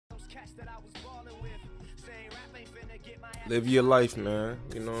Live your life, man.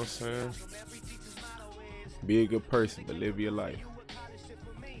 You know what I'm saying? Be a good person, but live your life.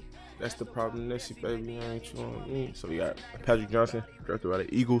 That's the problem, Nessie, baby. You ain't you on me. So we got Patrick Johnson, drafted by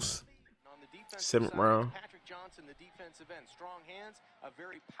the Eagles, 7th round. Patrick Johnson, the defensive end, strong hands, a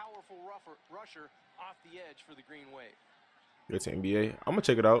very powerful rusher off the edge for the Green Wave. It's NBA. I'm gonna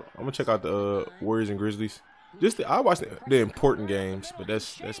check it out. I'm gonna check out the Warriors and Grizzlies. I watch the important games, but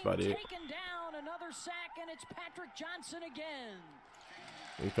that's about it.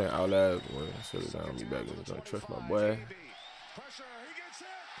 We playing Outlast. Settle down, be back. I'm gonna trust my boy.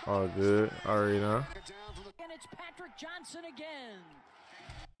 All good. Already now.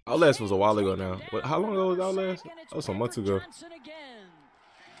 Outlast was a while ago now. How long ago was Outlast? That was some months ago.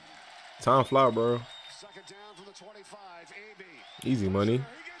 Time fly, bro. Easy money.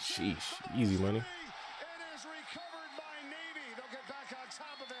 Sheesh. Easy money.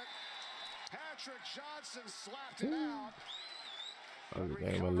 That was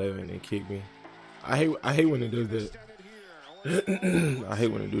game 11 and kicked me. I hate when it does that. I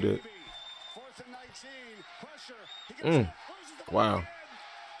hate when it do that. Wow.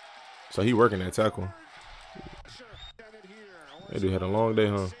 So he working that tackle. That dude had a long day,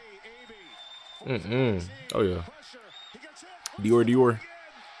 huh? Oh yeah. Dior.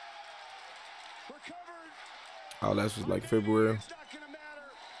 Oh, that was like February.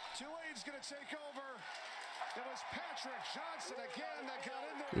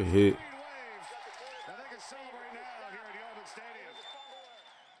 Good hit.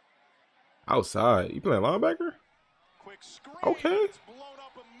 Outside. You playing linebacker? Okay.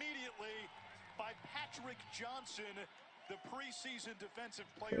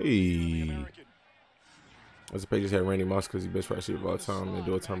 Hey. What's the page just had Randy Moss because he's best receiver of all time and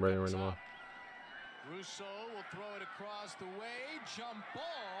do a Tom Brady Randy Moss. Russo will throw it across the way, jump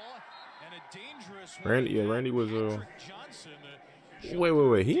ball, and a dangerous Randy was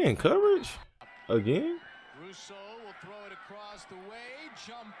wait. He in coverage? Again? Russo will throw it across the way,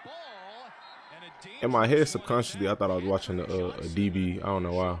 jump ball, and a dangerous in my head subconsciously I thought I was watching a DB. I don't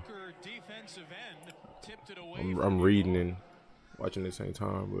know why. I'm reading and watching at the same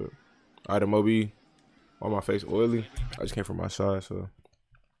time, but item OB on my face oily. I just came from my side, so I'm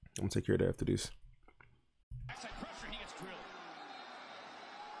gonna take care of that after this.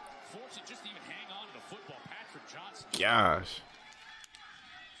 Gosh.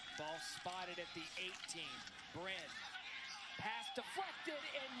 Ball spotted at the 18. Brent. Pass deflected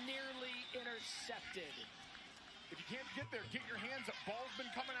and nearly intercepted. If you can't get there, get your hands up. Ball's been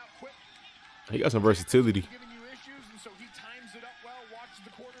coming out quick. He got some versatility. Giving you issues, and so he times it up well, watches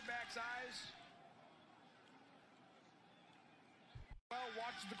the quarterback's eyes.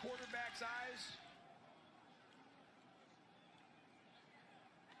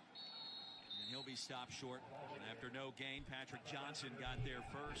 And he'll be stopped short. And after no gain, Patrick Johnson got there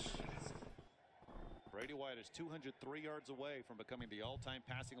first. Brady White is 203 yards away from becoming the all-time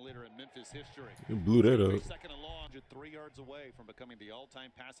passing leader in Memphis history. He blew that up. Second and long, 3 yards away from becoming the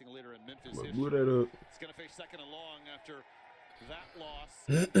all-time passing leader in Memphis history. Blew that up. It's going to face second and long after that loss.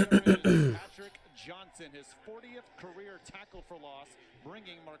 Patrick Johnson, his 40th career tackle for loss,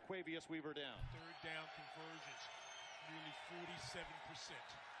 bringing Marquavius Weaver down. Third down conversions, nearly 47%.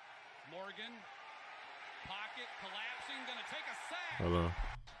 Morgan, pocket collapsing, going to take a sack. Hello.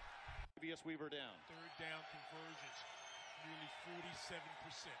 Weaver down. Third down conversions, nearly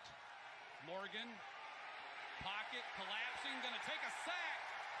 47%. Morgan, pocket collapsing, going to take a sack.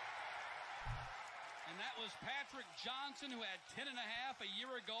 And that was Patrick Johnson, who had 10.5 a year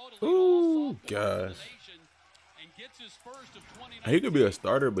ago to lead all sophomores in the nation and gets his first of 2019. He could be a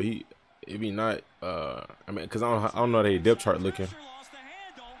starter, but if he not, I mean, because I don't know how depth chart looking.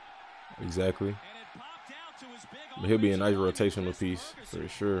 Exactly. But he'll be a nice rotational piece for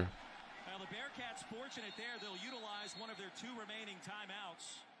sure. Well, the Bearcats fortunate there. They'll utilize one of their 2 remaining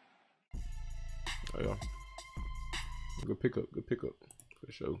timeouts. Oh yeah. Good pickup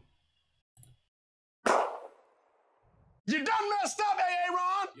for sure. You done messed up,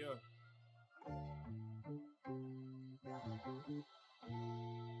 Aaron. Yeah.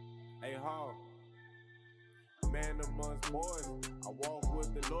 Hey, Hall. Man amongst boys, I walk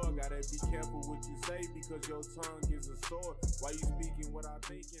with the Lord. Gotta be careful what you say because your tongue is a sword. Why you speaking what I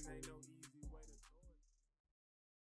thinking? Ain't no